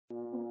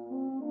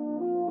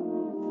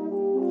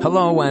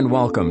Hello and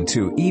welcome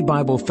to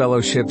E-Bible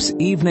Fellowship's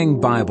Evening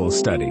Bible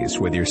Studies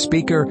with your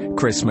speaker,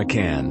 Chris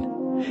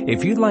McCann.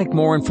 If you'd like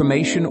more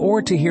information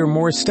or to hear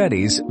more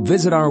studies,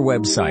 visit our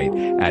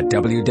website at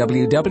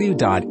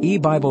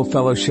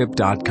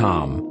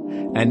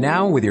www.ebiblefellowship.com. And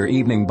now with your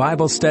evening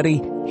Bible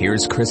study,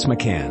 here's Chris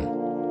McCann.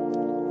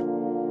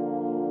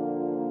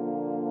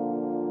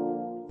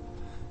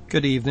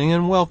 Good evening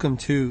and welcome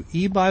to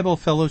E-Bible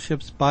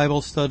Fellowship's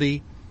Bible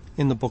study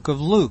in the book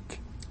of Luke.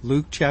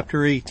 Luke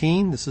chapter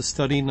 18, this is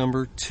study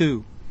number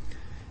 2.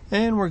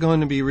 And we're going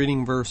to be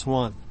reading verse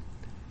 1.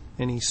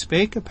 And he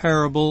spake a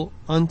parable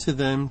unto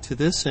them to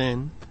this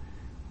end,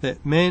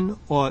 that men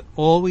ought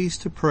always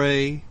to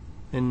pray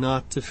and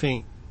not to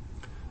faint.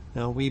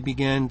 Now we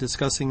began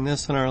discussing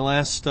this in our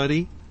last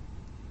study,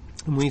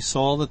 and we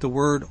saw that the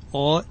word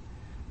ought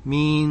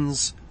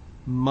means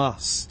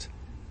must.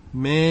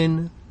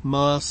 Men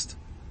must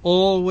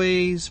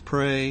always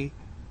pray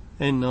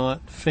and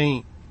not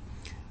faint.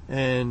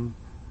 And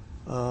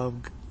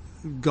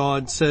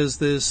God says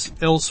this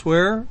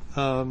elsewhere.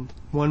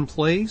 One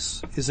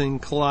place is in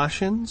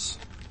Colossians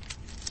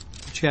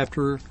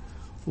chapter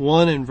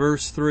 1 and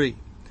verse 3.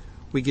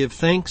 We give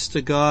thanks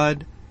to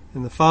God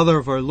and the Father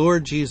of our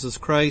Lord Jesus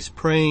Christ,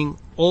 praying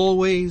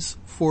always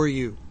for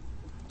you.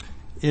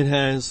 It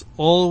has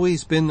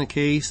always been the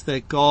case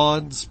that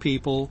God's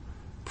people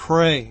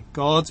pray.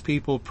 God's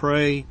people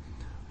pray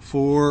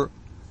for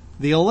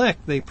the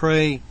elect. They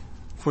pray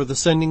for the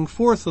sending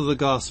forth of the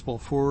gospel,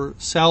 for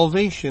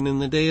salvation in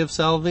the day of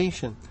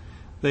salvation.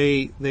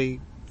 They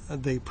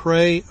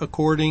pray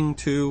according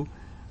to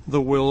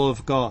the will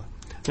of God.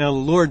 Now the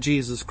Lord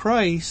Jesus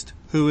Christ,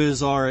 who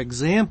is our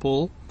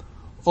example,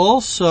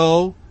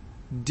 also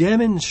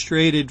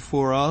demonstrated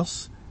for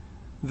us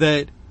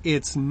that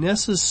it's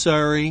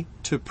necessary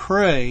to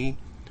pray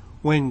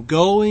when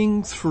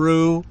going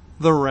through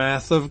the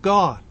wrath of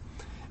God.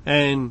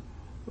 And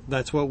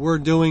that's what we're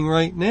doing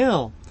right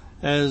now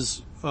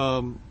as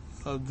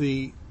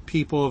the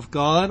people of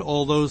God.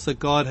 All those that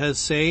God has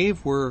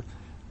saved were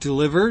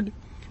delivered.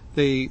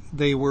 They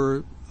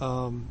were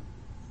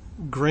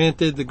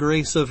granted the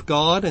grace of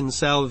God and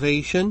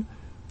salvation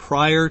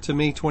prior to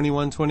May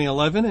 21,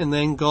 2011, and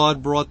then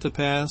God brought to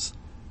pass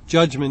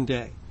Judgment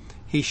Day.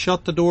 He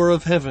shut the door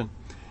of heaven,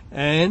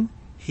 and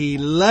He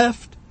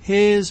left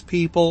His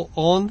people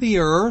on the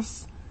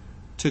earth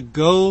to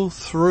go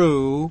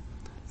through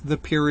the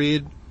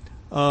period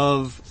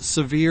of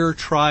severe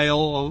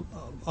trial,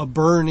 a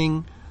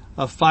burning,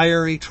 a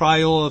fiery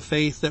trial of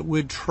faith that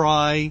would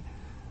try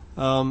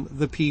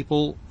the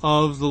people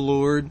of the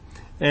Lord.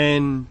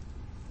 And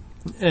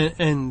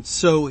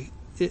so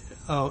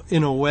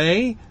in a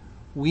way,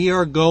 we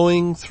are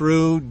going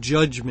through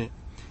judgment.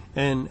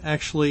 And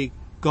actually,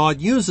 God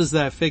uses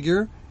that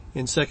figure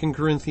in 2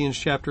 Corinthians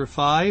chapter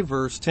 5,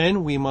 verse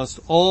 10. We must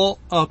all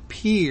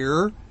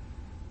appear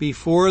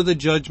before the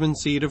judgment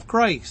seat of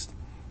Christ.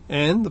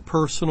 And the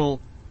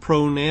personal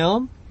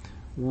pronoun,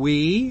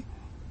 we,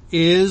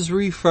 is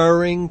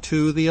referring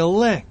to the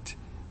elect.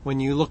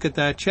 When you look at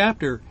that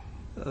chapter,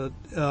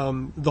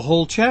 the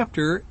whole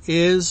chapter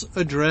is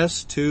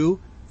addressed to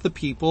the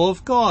people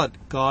of God,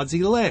 God's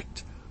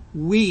elect.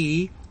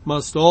 We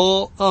must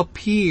all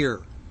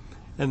appear.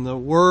 And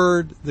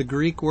the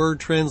Greek word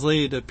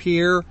translated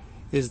appear,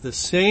 is the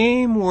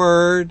same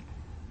word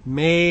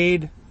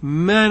made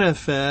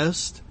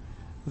manifest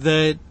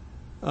that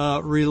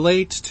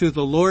relates to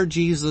the Lord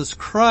Jesus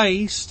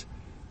Christ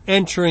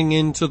entering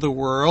into the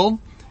world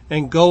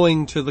and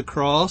going to the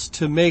cross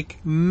to make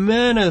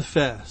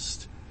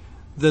manifest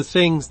the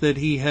things that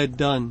He had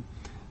done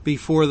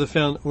before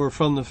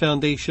from the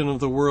foundation of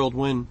the world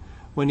when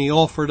He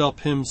offered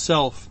up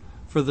Himself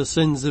for the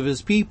sins of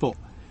His people.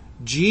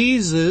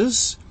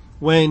 Jesus,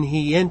 when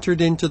He entered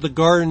into the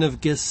Garden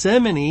of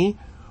Gethsemane,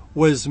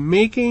 was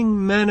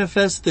making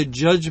manifest the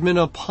judgment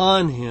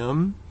upon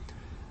Him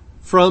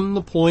from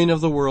the point of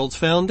the world's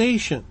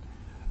foundation.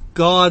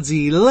 God's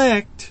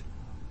elect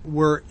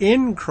were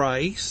in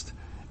Christ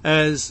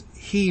as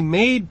He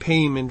made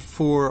payment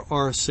for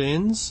our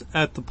sins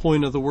at the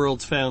point of the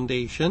world's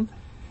foundation,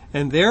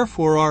 and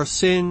therefore our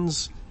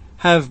sins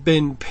have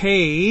been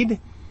paid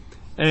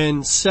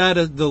and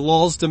the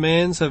law's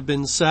demands have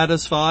been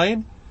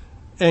satisfied.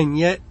 And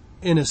yet,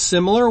 in a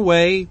similar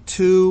way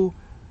to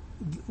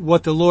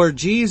what the Lord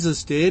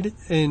Jesus did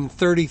in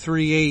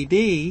 33 AD,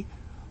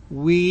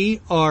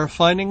 we are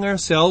finding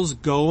ourselves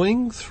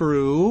going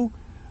through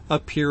a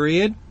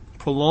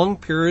prolonged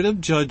period of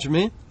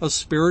judgment, a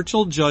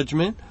spiritual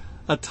judgment,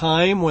 a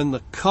time when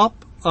the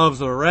cup of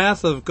the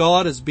wrath of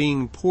God is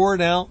being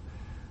poured out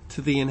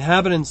to the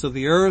inhabitants of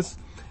the earth,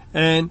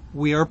 and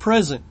we are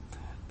present.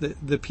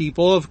 The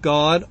people of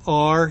God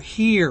are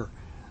here.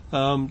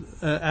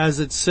 As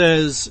it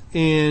says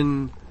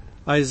in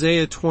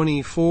Isaiah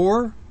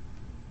 24,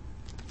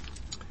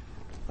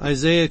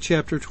 Isaiah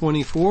chapter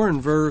 24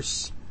 and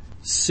verse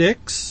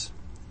 6,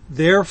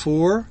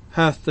 therefore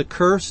hath the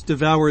curse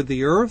devoured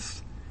the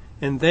earth,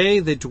 and they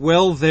that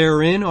dwell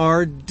therein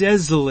are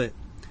desolate.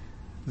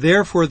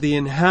 Therefore the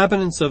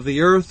inhabitants of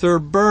the earth are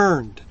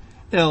burned.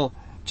 Now,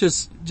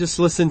 Just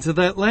listen to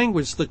that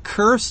language. The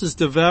curse has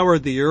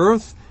devoured the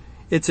earth.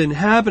 Its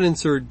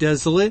inhabitants are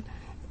desolate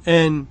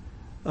and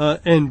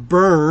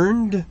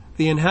burned.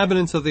 The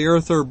inhabitants of the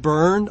earth are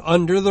burned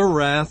under the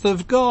wrath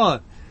of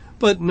God.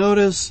 But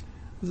notice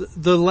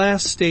the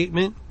last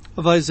statement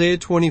of Isaiah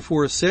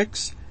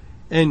 24:6,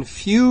 and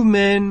few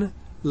men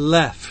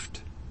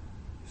left.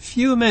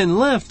 Few men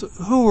left.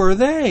 Who are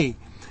they?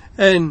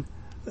 And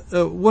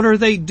what are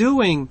they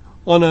doing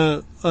on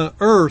a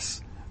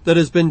earth that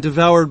has been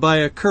devoured by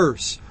a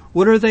curse?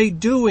 What are they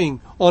doing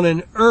on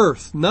an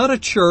earth, not a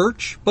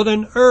church, but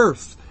an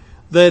earth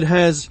that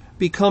has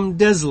become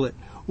desolate?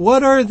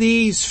 What are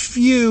these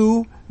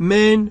few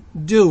men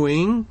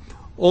doing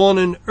on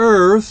an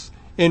earth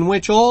in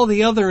which all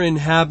the other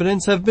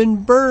inhabitants have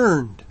been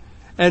burned?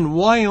 And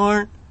why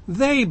aren't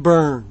they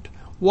burned?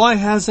 Why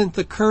hasn't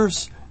the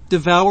curse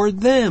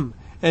devoured them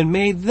and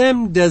made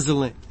them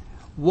desolate?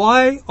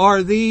 Why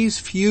are these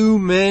few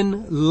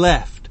men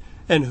left?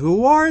 And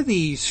who are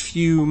these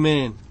few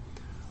men?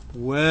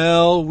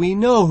 Well, we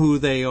know who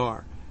they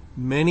are.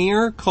 Many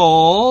are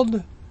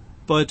called,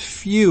 but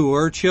few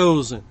are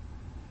chosen.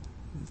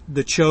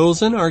 The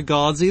chosen are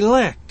God's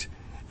elect.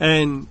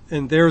 And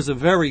there's a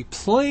very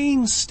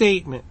plain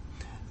statement,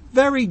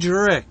 very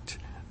direct,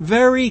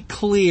 very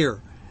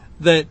clear,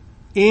 that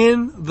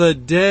in the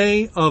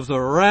day of the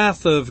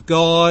wrath of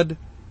God,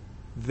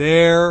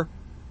 there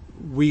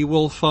we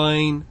will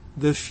find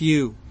the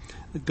few.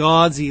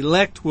 God's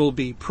elect will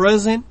be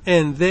present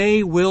and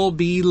they will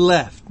be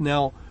left.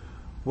 Now,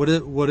 what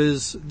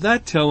is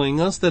that telling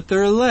us? That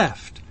they're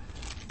left.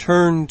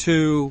 Turn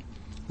to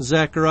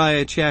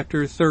Zechariah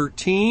chapter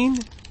 13,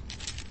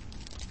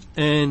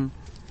 and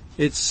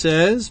it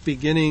says,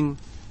 beginning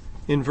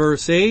in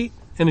verse 8,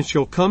 and it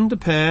shall come to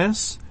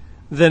pass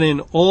that in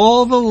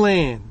all the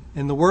land,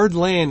 and the word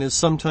land is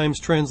sometimes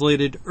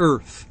translated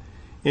earth,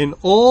 in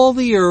all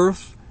the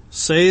earth,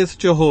 saith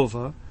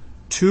Jehovah,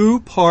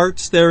 2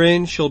 parts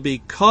therein shall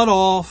be cut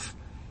off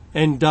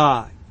and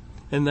die.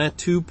 And that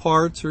 2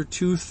 parts are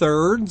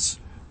 2/3,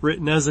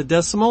 written as a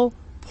decimal,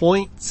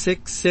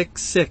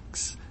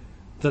 0.666.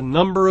 The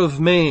number of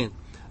man,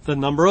 the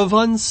number of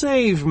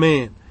unsaved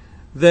man.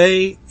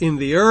 They in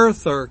the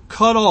earth are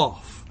cut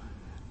off.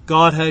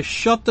 God has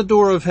shut the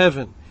door of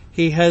heaven.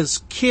 He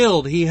has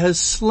killed, He has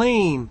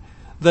slain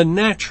the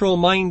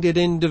natural-minded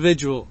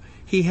individual.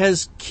 He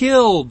has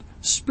killed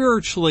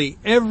spiritually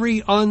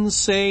every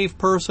unsaved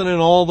person in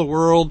all the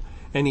world,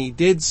 and He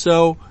did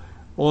so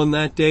on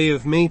that day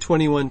of May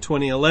 21,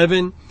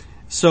 2011.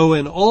 So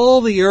in all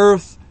the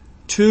earth,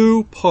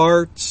 2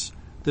 parts,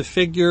 the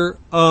figure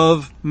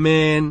of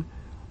man,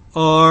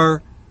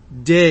 are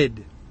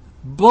dead.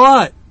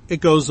 But, it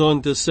goes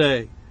on to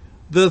say,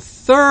 the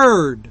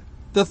third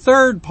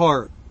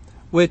part,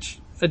 which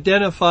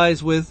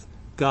identifies with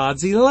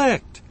God's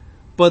elect,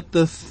 but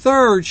the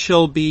third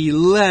shall be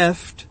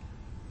left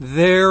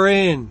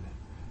therein,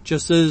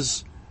 just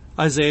as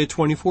Isaiah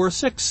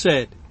 24:6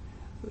 said.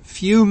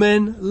 Few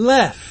men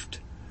left.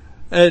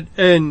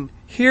 And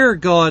here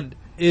God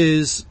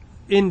is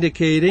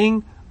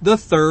indicating the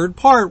third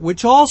part,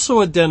 which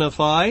also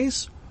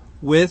identifies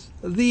with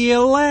the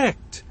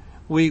elect.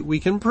 We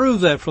can prove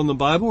that from the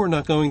Bible. We're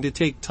not going to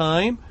take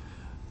time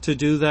to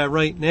do that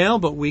right now,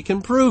 but we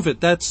can prove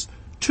it. That's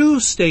 2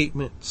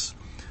 statements.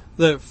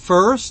 The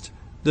first,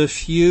 the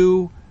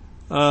few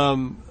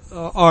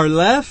are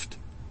left,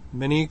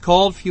 many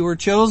called, few are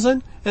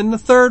chosen, and the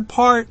third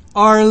part,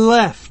 are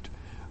left,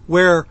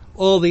 where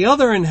all the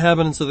other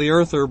inhabitants of the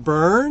earth are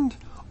burned,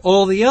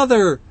 all the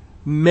other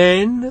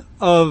men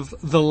of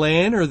the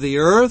land or the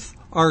earth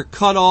are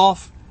cut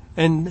off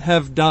and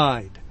have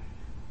died.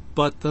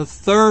 But the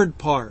third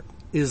part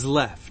is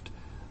left.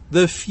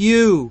 The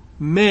few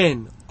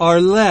men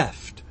are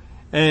left,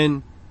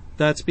 and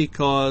that's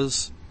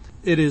because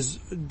it is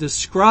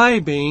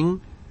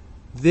describing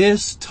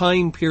this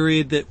time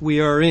period that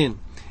we are in.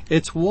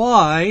 It's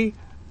why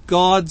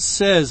God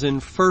says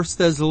in 1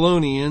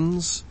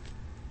 Thessalonians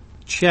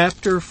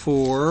chapter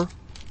 4,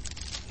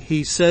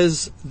 He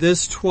says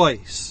this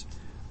twice,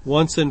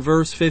 once in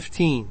verse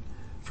 15,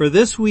 for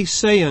this we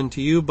say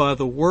unto you by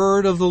the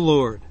word of the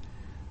Lord,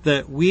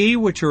 that we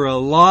which are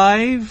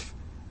alive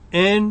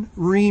and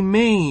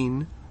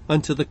remain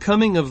unto the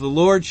coming of the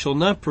Lord shall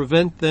not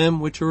prevent them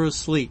which are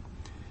asleep.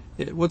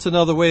 What's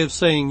another way of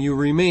saying you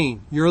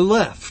remain? You're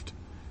left.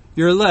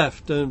 You're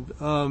left.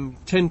 10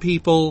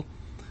 people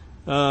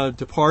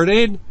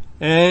departed,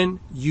 and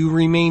you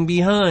remain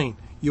behind.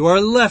 You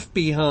are left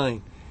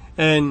behind.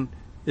 And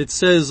it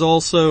says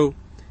also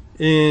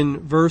in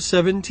verse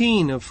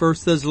 17 of 1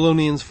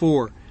 Thessalonians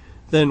 4,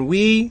 then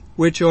we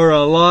which are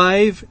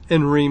alive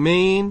and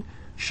remain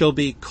shall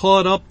be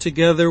caught up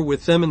together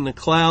with them in the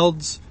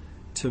clouds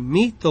to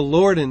meet the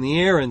Lord in the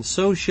air, and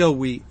so shall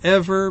we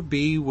ever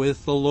be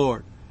with the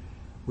Lord.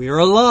 We are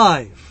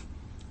alive.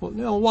 Well,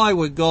 now why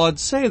would God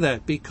say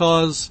that?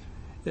 Because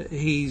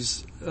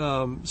He's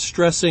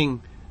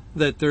stressing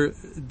that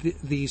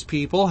these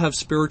people have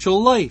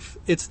spiritual life.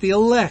 It's the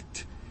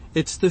elect.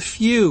 It's the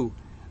few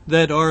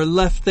that are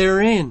left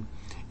therein.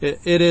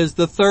 It is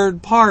the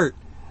third part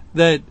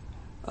that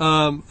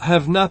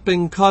have not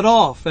been cut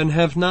off and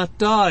have not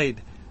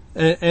died.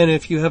 And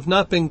if you have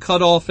not been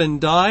cut off and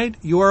died,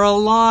 you are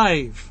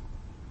alive.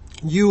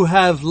 You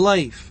have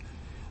life.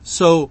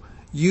 So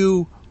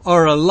you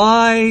are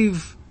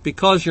alive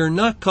because you're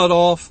not cut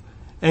off,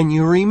 and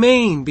you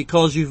remain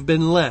because you've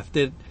been left.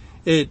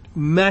 It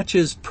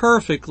matches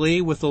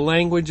perfectly with the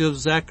language of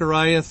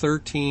Zechariah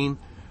 13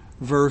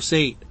 verse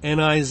 8 and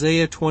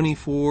Isaiah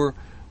 24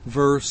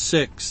 verse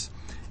 6.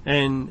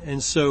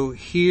 And so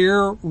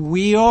here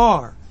we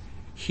are.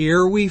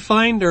 Here we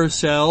find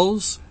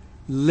ourselves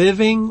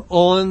living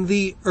on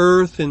the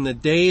earth in the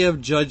day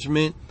of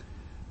judgment,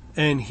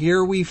 and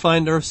here we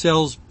find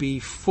ourselves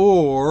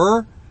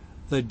before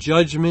the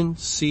judgment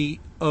seat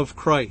of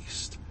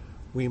Christ.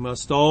 We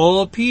must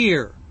all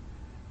appear,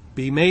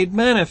 be made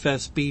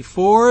manifest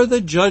before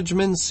the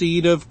judgment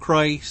seat of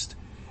Christ,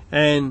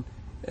 and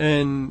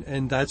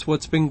that's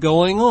what's been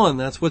going on.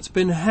 That's what's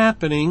been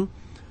happening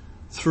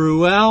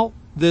throughout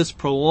this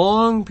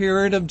prolonged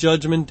period of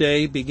Judgment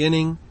Day,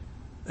 beginning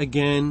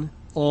again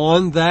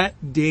on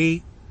that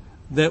date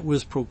that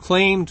was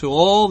proclaimed to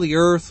all the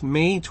earth,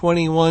 May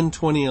 21,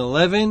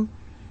 2011,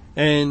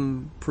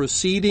 and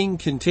proceeding,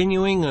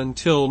 continuing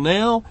until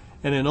now,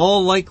 and in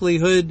all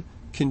likelihood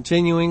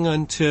continuing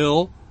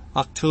until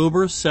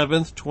October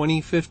 7th,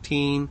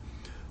 2015.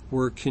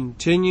 We're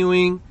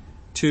continuing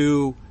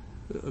to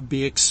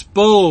be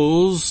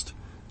exposed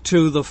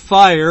to the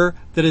fire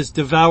that has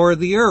devoured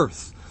the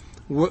earth.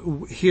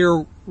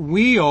 Here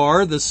we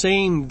are, the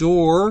same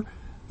door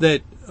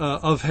that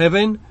of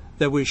heaven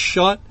that was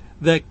shut,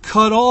 that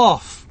cut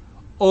off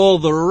all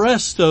the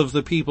rest of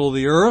the people of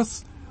the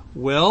earth.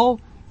 Well,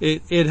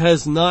 it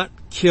has not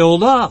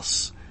killed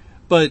us,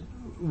 but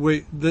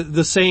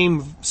the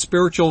same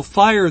spiritual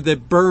fire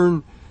that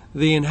burned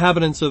the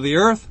inhabitants of the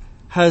earth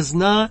has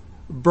not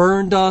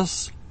burned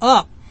us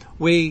up.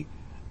 We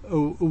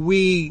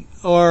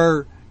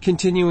are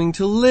continuing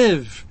to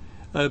live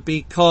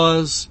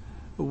because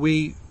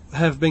we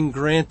have been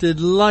granted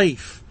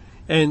life,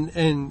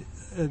 and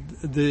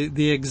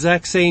the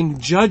exact same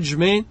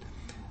judgment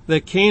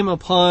that came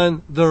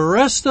upon the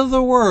rest of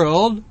the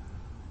world,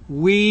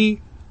 we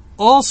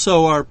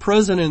also are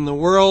present in the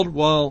world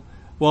while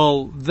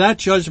that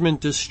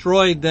judgment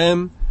destroyed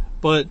them,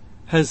 but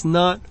has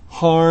not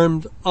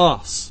harmed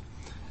us.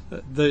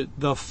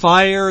 The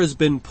fire has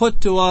been put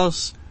to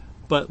us,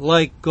 but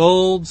like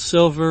gold,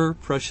 silver,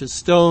 precious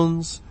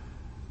stones,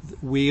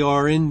 we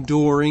are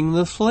enduring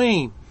the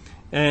flame.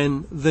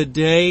 And the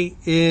day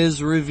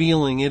is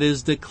revealing, it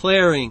is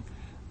declaring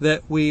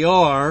that we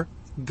are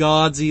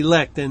God's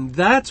elect. And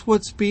that's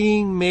what's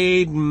being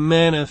made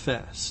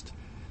manifest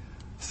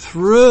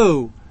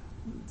through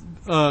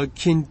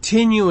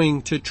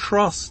continuing to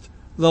trust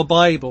the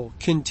Bible,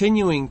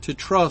 continuing to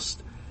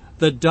trust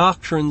the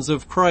doctrines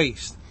of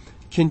Christ,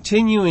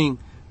 continuing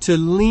to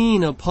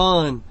lean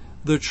upon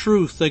the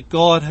truth that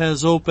God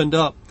has opened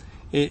up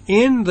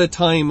in the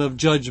time of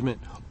judgment.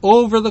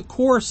 Over the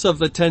course of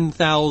the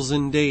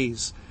 10,000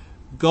 days,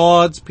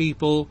 God's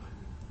people,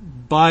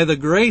 by the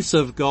grace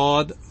of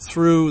God,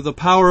 through the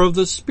power of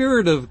the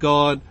Spirit of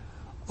God,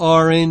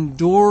 are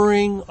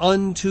enduring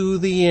unto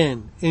the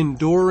end,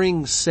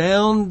 enduring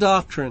sound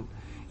doctrine,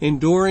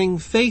 enduring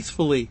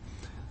faithfully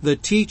the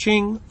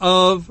teaching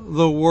of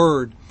the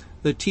Word,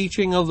 the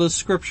teaching of the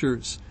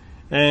Scriptures,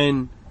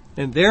 and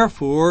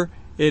therefore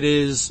it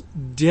is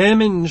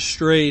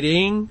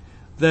demonstrating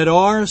that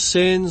our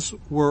sins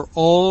were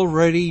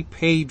already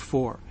paid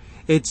for.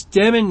 It's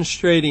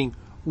demonstrating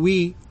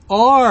we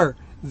are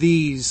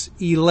these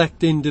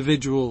elect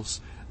individuals,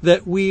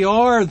 that we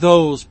are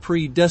those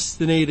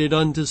predestinated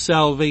unto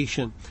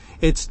salvation.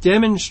 It's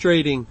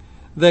demonstrating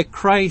that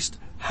Christ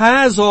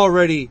has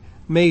already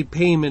made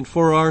payment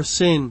for our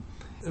sin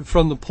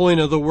from the point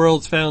of the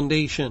world's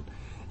foundation.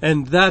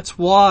 And that's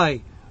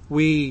why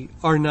we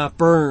are not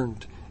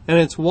burned. And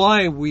it's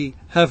why we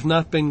have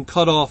not been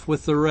cut off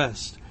with the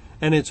rest.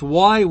 And it's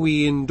why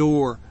we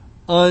endure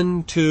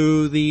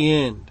unto the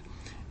end.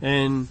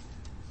 And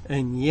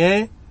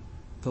yet,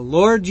 the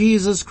Lord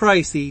Jesus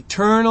Christ, the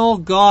eternal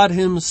God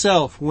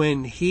himself,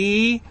 when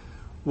he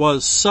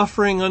was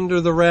suffering under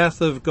the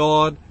wrath of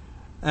God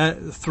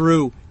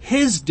through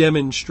his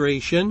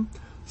demonstration,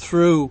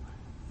 through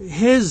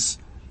his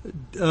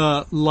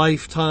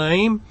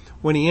lifetime,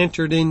 when he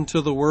entered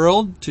into the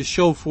world to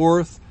show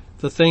forth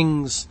the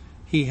things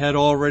he had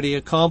already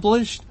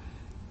accomplished,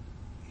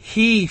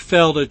 he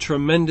felt a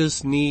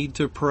tremendous need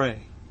to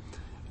pray,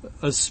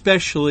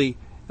 especially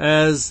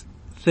as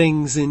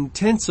things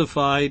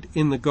intensified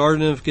in the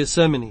Garden of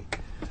Gethsemane.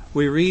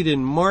 We read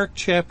in Mark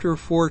chapter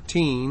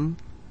 14,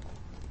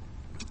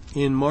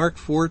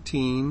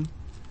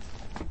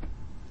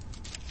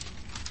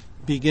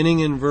 beginning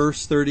in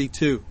verse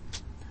 32.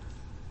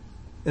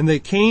 And they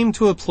came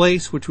to a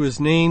place which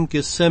was named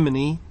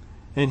Gethsemane,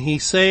 and he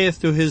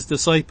saith to his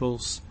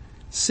disciples,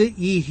 Sit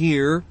ye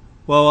here,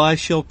 while I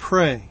shall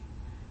pray.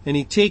 And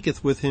he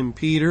taketh with him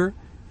Peter,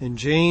 and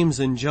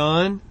James, and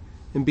John,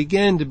 and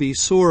began to be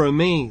sore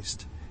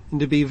amazed, and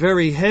to be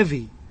very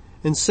heavy,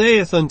 and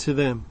saith unto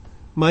them,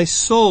 My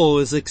soul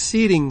is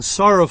exceeding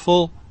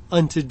sorrowful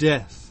unto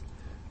death.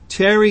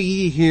 Tarry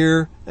ye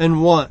here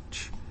and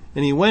watch.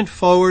 And he went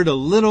forward a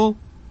little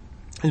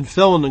and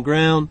fell on the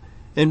ground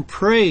and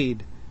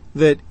prayed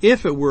that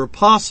if it were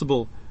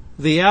possible,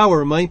 the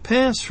hour might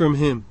pass from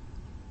him.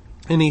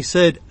 And he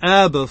said,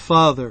 Abba,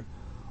 Father,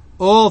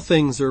 all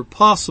things are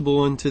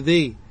possible unto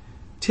thee.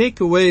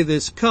 Take away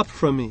this cup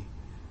from me.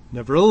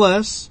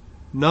 Nevertheless,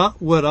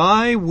 not what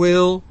I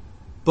will,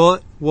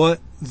 but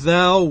what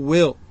thou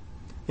wilt.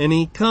 And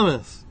he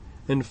cometh,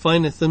 and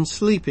findeth them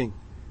sleeping,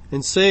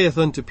 and saith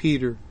unto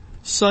Peter,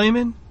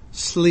 Simon,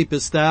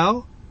 sleepest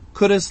thou?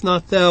 Couldest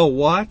not thou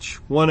watch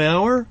 1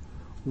 hour?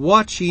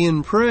 Watch ye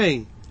and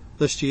pray,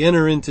 lest ye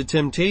enter into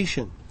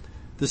temptation.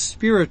 The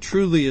spirit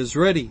truly is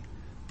ready,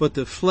 but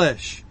the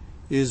flesh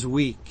is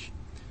weak.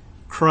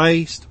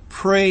 Christ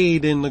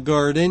prayed in the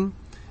garden,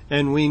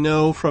 and we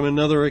know from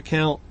another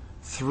account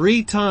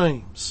 3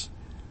 times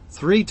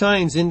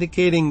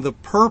indicating the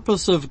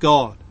purpose of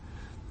God,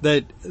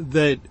 that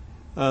the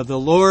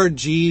Lord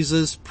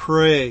Jesus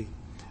prayed,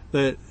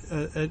 that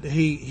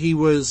he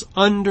was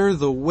under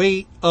the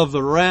weight of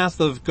the wrath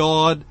of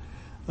God.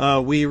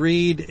 We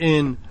read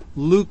in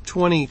Luke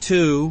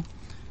 22,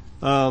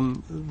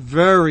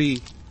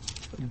 very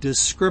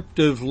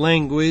descriptive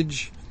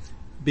language,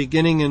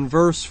 beginning in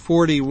verse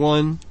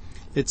 41.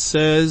 It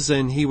says,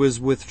 And he was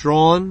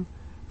withdrawn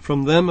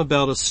from them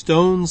about a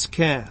stone's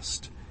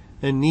cast,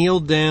 and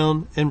kneeled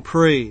down and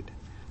prayed,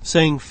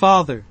 saying,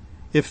 Father,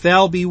 if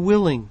thou be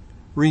willing,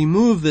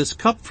 remove this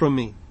cup from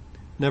me.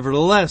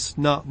 Nevertheless,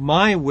 not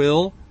my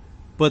will,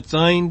 but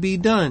thine be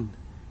done.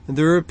 And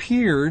there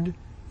appeared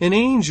an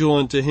angel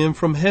unto him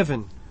from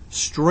heaven,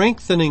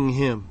 strengthening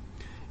him.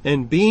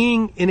 And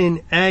being in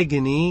an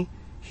agony,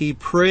 he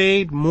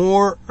prayed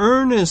more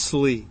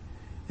earnestly,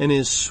 and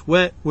his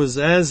sweat was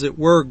as it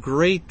were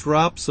great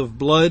drops of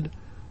blood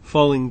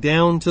falling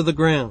down to the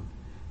ground.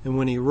 And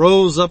when he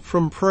rose up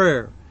from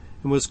prayer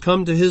and was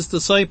come to his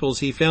disciples,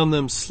 he found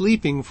them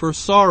sleeping for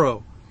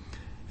sorrow,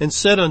 and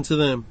said unto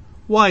them,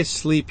 Why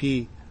sleep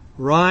ye?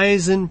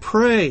 Rise and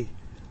pray,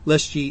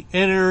 lest ye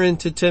enter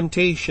into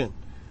temptation.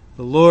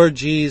 The Lord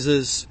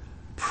Jesus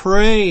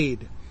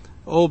prayed,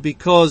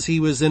 because he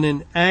was in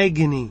an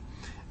agony.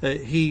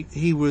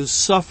 He was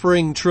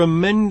suffering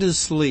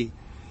tremendously,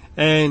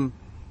 and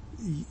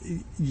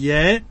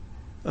yet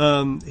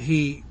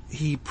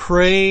he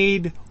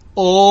prayed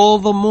all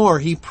the more.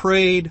 He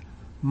prayed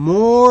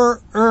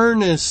more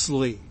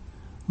earnestly.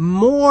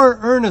 More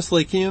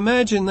earnestly. Can you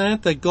imagine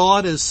that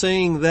God is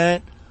saying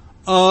that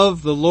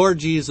of the Lord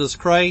Jesus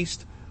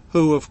Christ,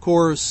 who of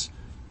course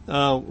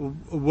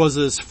was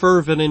as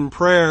fervent in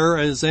prayer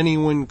as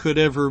anyone could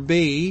ever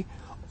be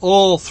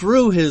all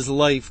through his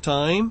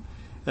lifetime.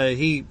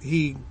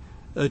 He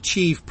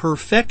achieved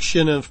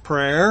perfection of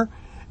prayer,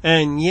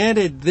 and yet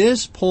at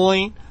this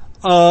point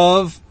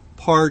of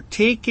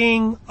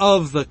partaking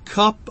of the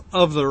cup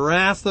of the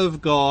wrath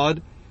of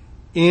God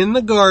in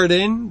the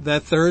garden,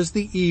 that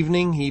Thursday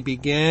evening he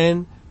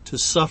began to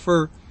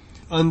suffer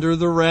under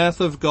the wrath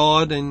of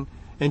God and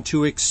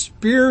to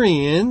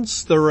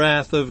experience the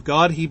wrath of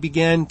God. He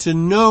began to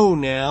know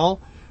now.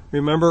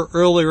 Remember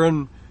earlier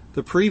in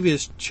the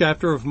previous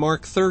chapter of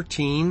Mark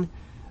 13,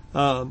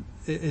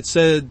 it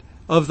said,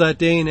 Of that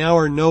day and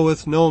hour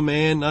knoweth no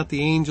man, not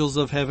the angels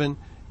of heaven,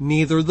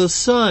 neither the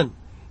Son.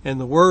 And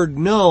the word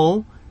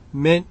know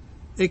meant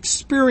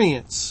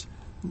experience.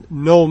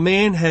 No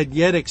man had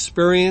yet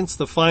experienced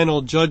the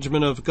final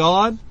judgment of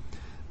God.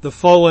 The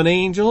fallen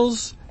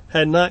angels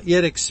had not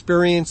yet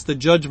experienced the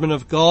judgment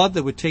of God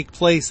that would take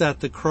place at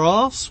the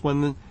cross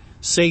when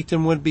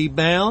Satan would be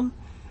bound.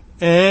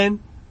 And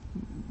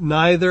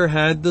neither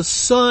had the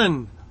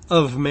Son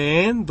of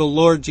Man, the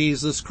Lord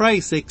Jesus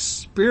Christ,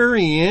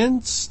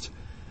 experienced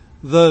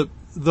the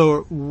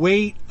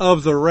weight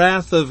of the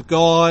wrath of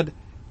God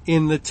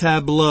in the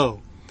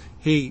tableau.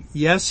 He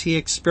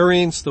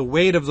experienced the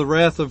weight of the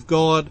wrath of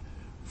God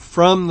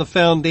from the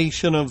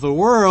foundation of the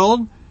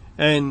world,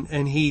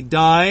 and he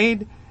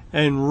died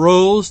and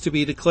rose to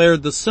be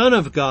declared the Son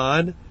of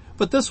God,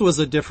 but this was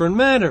a different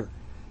matter.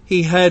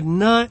 He had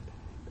not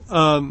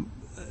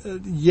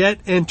yet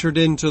entered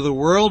into the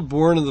world,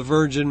 born of the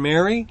Virgin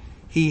Mary.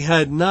 He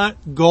had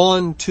not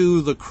gone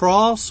to the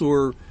cross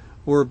or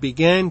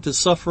began to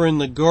suffer in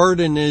the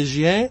garden as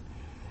yet,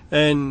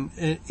 and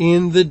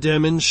in the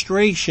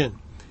demonstration.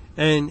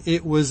 And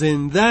it was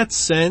in that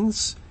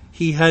sense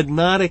he had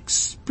not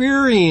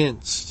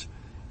experienced,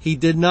 he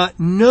did not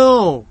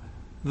know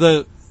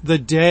the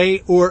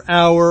day or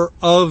hour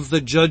of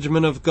the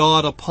judgment of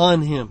God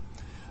upon him.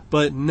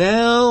 But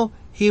now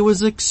he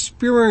was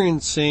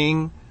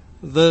experiencing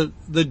the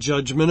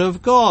judgment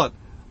of God,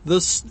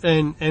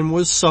 and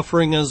was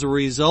suffering as a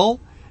result,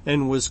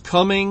 and was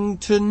coming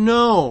to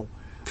know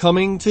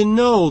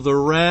the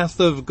wrath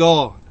of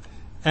God,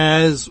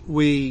 as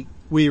we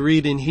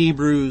read in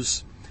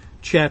Hebrews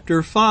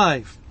chapter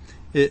 5.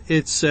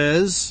 It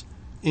says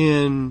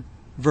in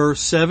verse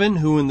 7,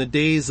 who in the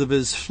days of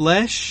his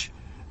flesh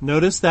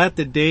Notice that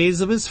the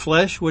days of his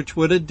flesh, which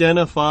would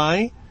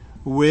identify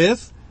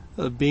with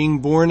being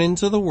born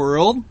into the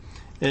world,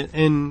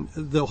 and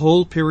the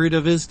whole period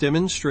of his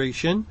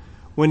demonstration,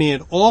 when he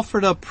had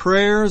offered up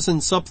prayers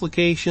and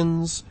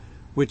supplications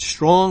with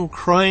strong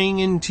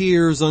crying and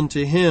tears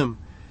unto him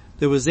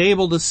that was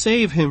able to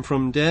save him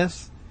from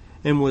death,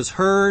 and was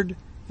heard,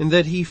 and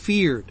that he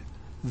feared.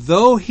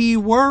 Though he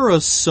were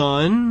a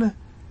son,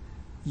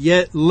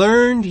 yet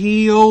learned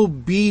he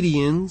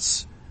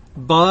obedience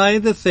by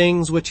the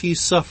things which he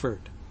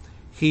suffered.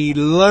 He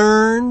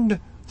learned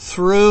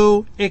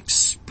through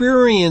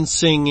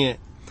experiencing it.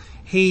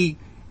 He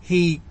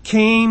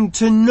came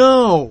to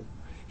know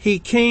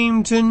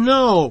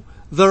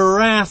the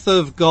wrath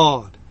of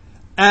God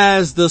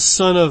as the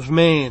Son of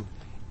Man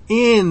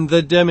in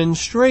the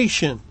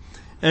demonstration.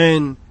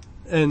 And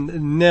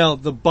now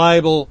the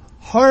Bible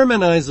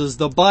harmonizes.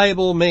 The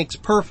Bible makes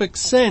perfect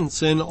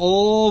sense in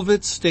all of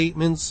its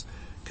statements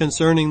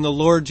concerning the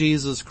Lord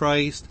Jesus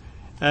Christ,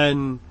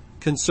 and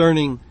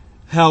concerning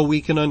how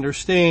we can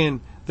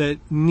understand that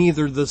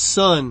neither the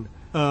Son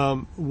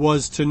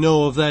was to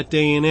know of that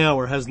day and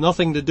hour. It has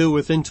nothing to do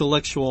with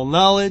intellectual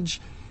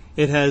knowledge.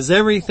 It has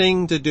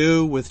everything to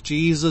do with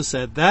Jesus.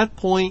 At that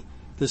point,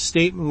 the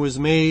statement was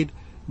made,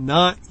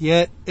 not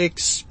yet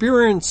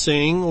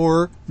experiencing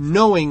or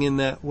knowing in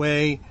that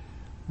way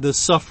the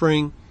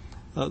suffering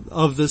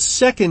of the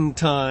second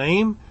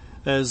time.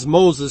 As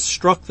Moses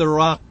struck the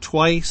rock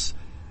twice,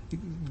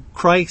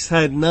 Christ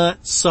had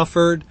not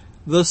suffered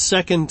the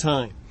second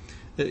time.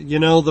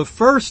 The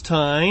first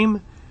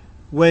time,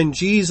 when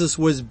Jesus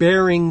was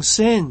bearing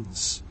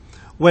sins,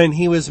 when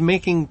he was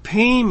making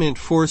payment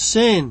for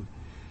sin,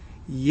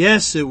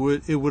 yes, it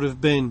would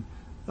have been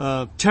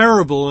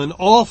terrible and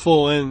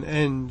awful,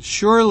 and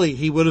surely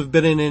he would have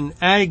been in an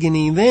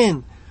agony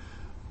then.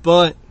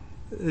 But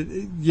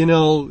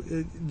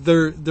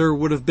there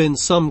would have been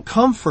some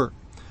comfort,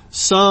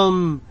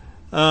 some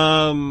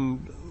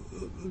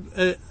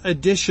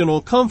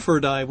additional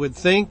comfort, I would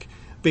think,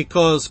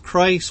 because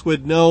Christ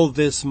would know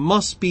this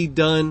must be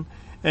done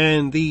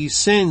and these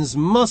sins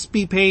must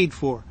be paid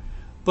for.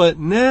 But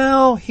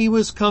now he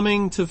was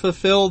coming to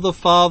fulfill the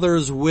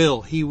Father's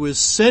will. He was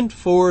sent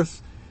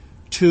forth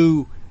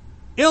to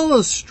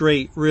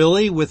illustrate,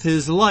 really, with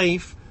his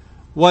life,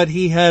 what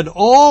he had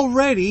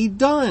already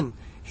done.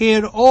 He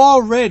had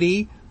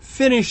already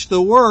finished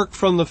the work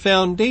from the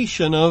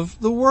foundation of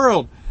the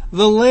world.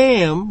 The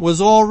Lamb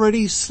was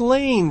already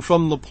slain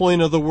from the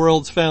point of the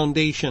world's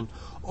foundation.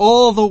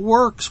 All the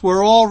works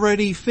were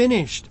already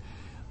finished.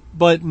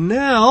 But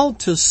now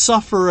to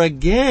suffer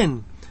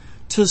again,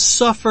 to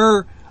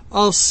suffer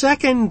a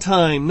second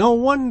time. No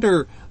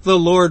wonder the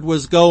Lord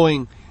was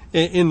going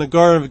in the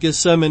Garden of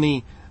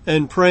Gethsemane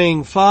and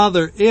praying,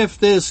 Father, if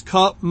this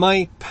cup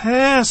might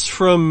pass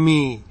from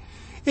me.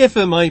 If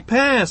it might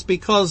pass,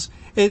 because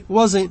it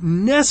wasn't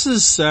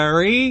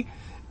necessary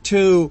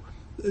to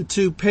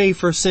pay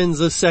for sins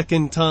a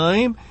second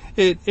time.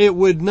 It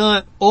would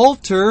not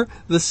alter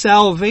the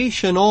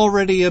salvation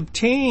already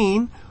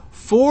obtained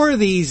for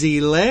these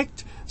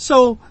elect.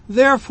 So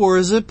therefore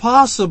is it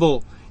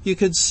possible. You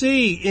could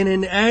see in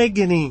an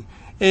agony,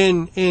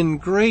 in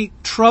great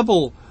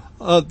trouble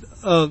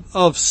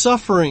of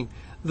suffering,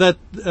 that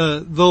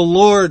the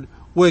Lord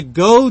would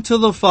go to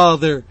the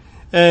Father,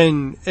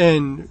 and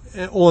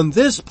on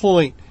this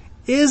point,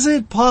 is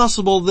it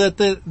possible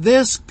that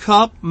this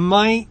cup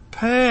might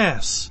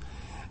pass?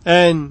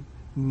 And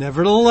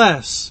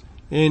nevertheless,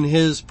 in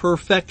his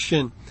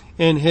perfection,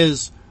 in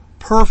his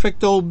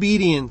perfect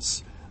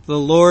obedience, the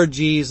Lord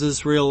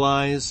Jesus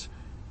realized,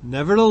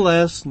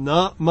 nevertheless,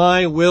 not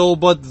my will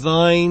but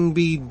thine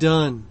be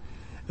done.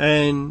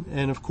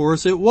 And of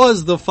course it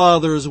was the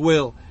Father's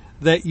will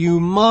that you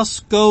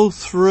must go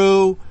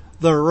through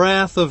the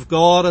wrath of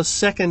God a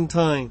second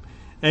time,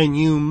 and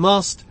you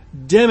must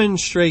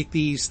demonstrate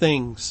these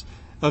things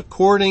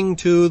according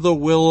to the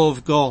will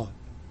of God.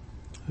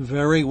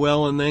 Very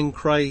well, and then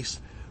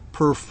Christ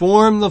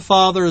performed the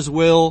Father's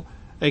will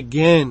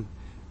again,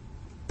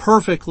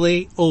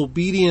 perfectly,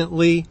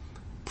 obediently,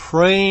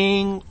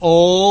 praying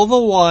all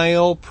the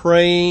while,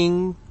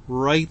 praying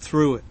right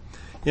through it.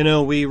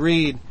 We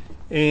read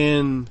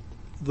in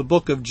the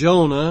book of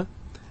Jonah,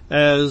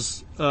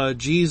 as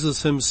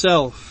Jesus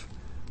himself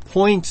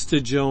points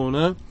to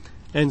Jonah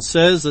and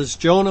says, as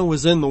Jonah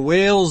was in the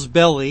whale's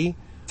belly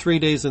 3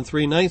 days and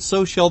 3 nights,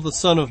 so shall the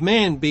Son of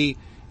Man be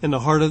in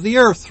the heart of the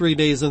earth 3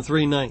 days and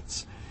 3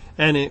 nights.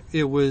 And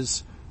it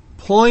was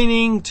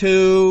pointing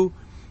to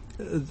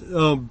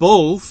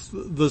both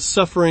the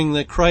suffering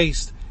that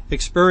Christ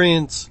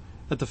experienced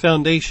at the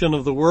foundation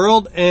of the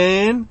world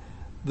and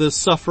the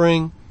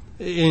suffering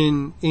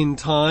in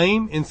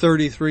time in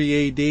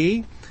 33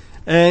 AD.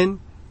 And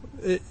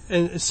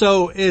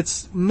so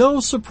it's no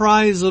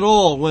surprise at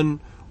all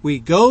when we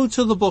go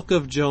to the book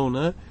of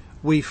Jonah,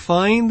 we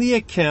find the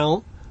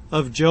account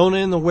of Jonah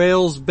in the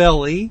whale's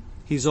belly.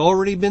 He's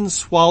already been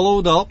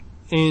swallowed up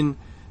in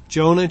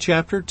Jonah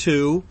chapter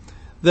 2,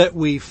 that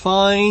we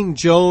find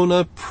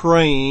Jonah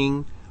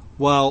praying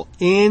while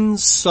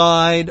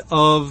inside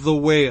of the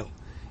whale.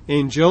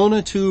 in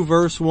Jonah 2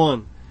 verse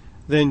 1.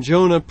 Then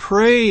Jonah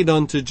prayed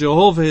unto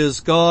Jehovah his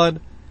God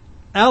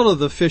out of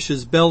the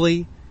fish's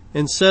belly,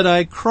 and said,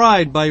 I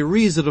cried by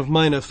reason of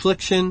mine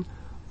affliction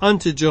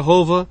unto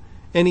Jehovah,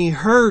 and he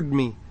heard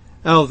me.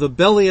 Out of the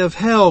belly of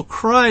hell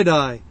cried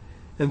I,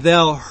 and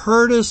thou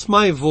heardest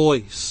my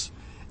voice.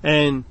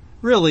 And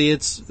really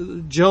it's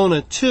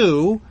Jonah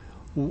 2.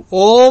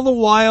 All the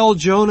while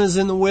Jonah's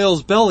in the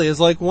whale's belly is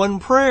like one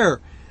prayer.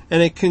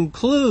 And it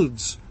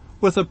concludes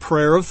with a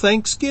prayer of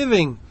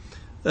thanksgiving.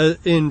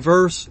 In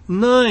verse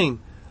 9,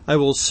 I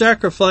will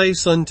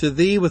sacrifice unto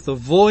thee with a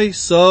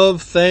voice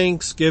of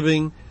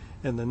thanksgiving.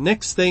 And the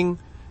next thing,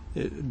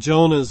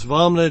 Jonah's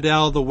vomited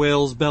out of the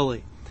whale's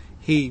belly.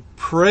 He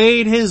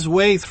prayed his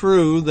way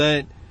through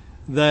that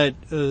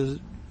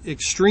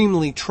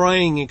extremely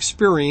trying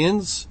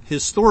experience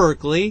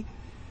historically,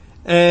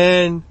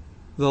 and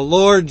the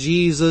Lord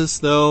Jesus,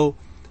 though,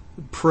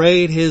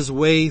 prayed his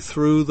way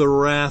through the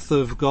wrath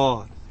of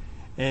God.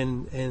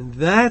 And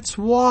that's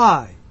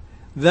why,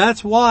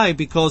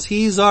 because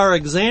he's our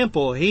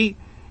example. He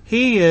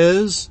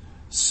is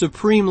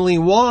supremely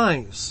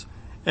wise.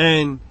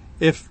 And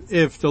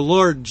if the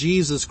Lord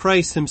Jesus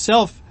Christ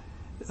himself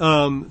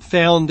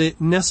found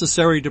it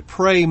necessary to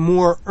pray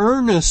more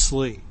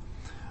earnestly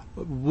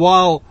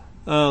while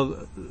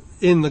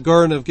in the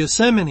Garden of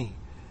Gethsemane,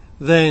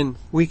 then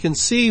we can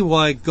see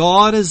why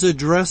God is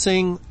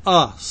addressing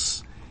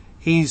us.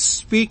 He's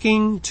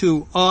speaking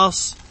to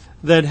us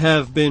that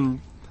have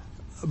been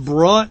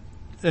brought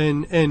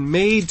and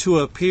made to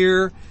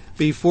appear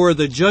before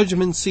the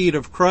judgment seat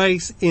of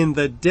Christ in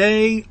the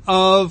day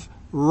of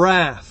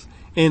wrath,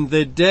 in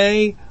the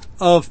day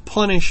of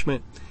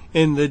punishment,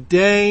 in the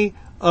day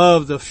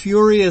of the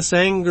furious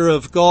anger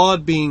of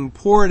God being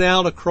poured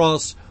out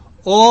across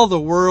all the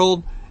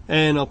world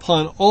and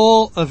upon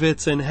all of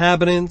its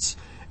inhabitants.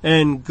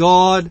 And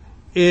God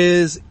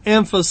is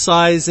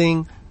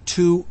emphasizing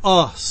to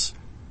us,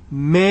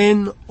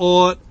 men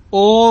ought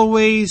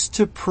always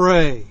to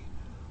pray.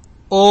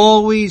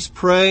 Always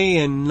pray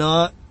and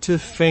not to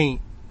faint.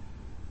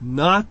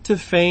 Not to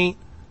faint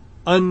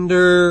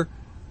under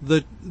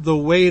the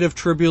weight of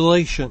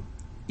tribulation,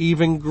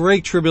 even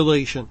great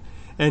tribulation.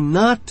 And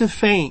not to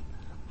faint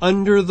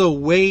under the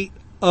weight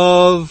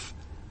of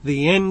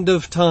the end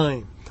of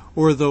time,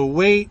 or the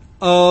weight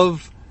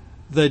of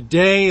the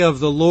day of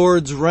the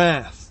Lord's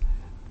wrath,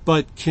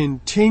 but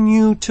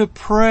continue to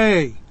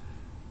pray.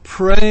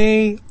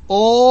 Pray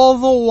all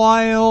the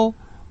while,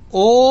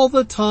 all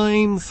the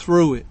time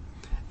through it,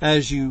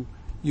 as you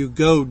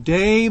go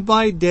day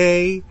by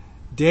day,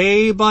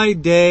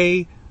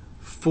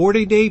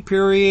 40-day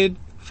period,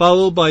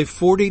 followed by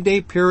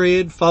 40-day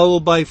period,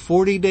 followed by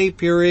 40-day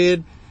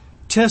period,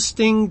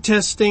 testing,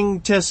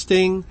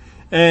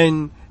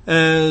 and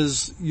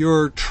as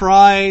you're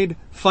tried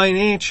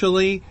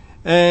financially,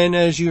 and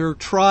as you're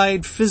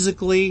tried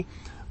physically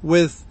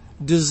with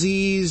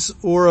disease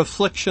or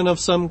affliction of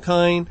some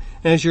kind,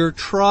 as you're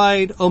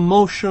tried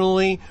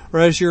emotionally,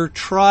 or as you're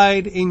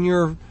tried in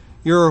your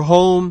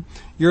home,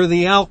 you're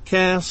the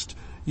outcast,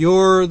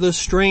 you're the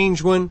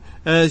strange one,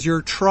 as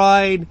you're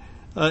tried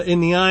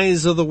in the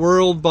eyes of the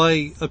world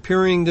by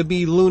appearing to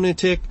be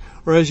lunatic,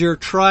 or as you're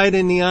tried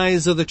in the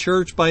eyes of the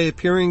church by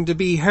appearing to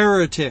be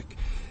heretic,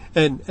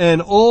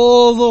 and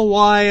all the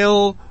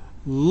while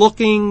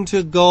looking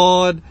to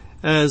God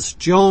as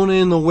Jonah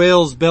in the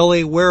whale's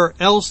belly. Where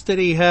else did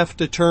he have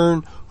to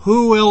turn?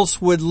 Who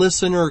else would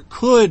listen or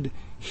could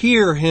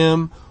hear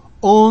him?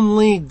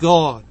 Only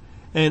God.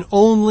 And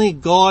only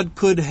God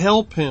could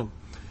help him.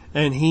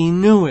 And he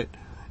knew it.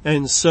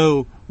 And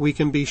so we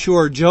can be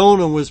sure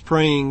Jonah was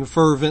praying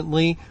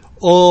fervently,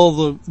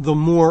 all the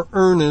more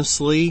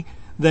earnestly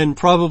than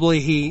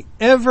probably he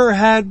ever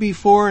had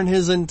before in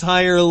his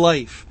entire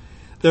life.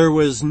 There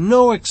was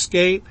no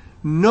escape,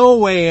 no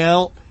way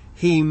out.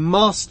 He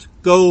must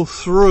go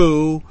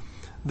through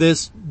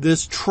this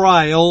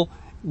trial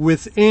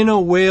within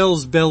a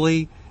whale's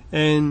belly,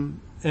 and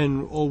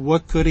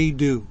what could he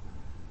do?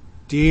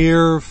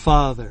 Dear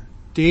Father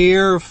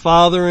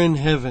in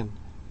heaven,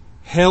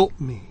 help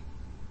me.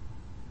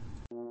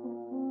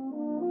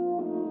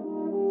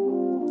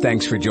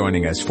 Thanks for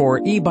joining us for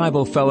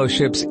E-Bible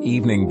Fellowship's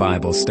Evening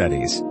Bible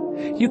Studies.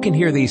 You can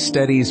hear these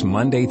studies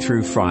Monday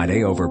through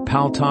Friday over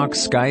Paltalk,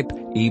 Skype,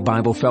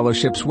 E-Bible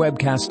Fellowship's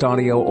webcast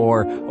audio,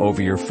 or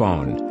over your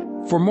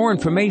phone. For more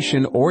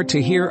information or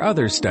to hear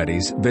other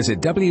studies,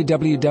 visit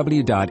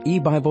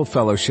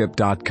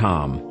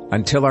www.ebiblefellowship.com.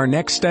 Until our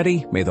next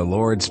study, may the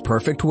Lord's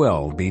perfect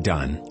will be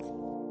done.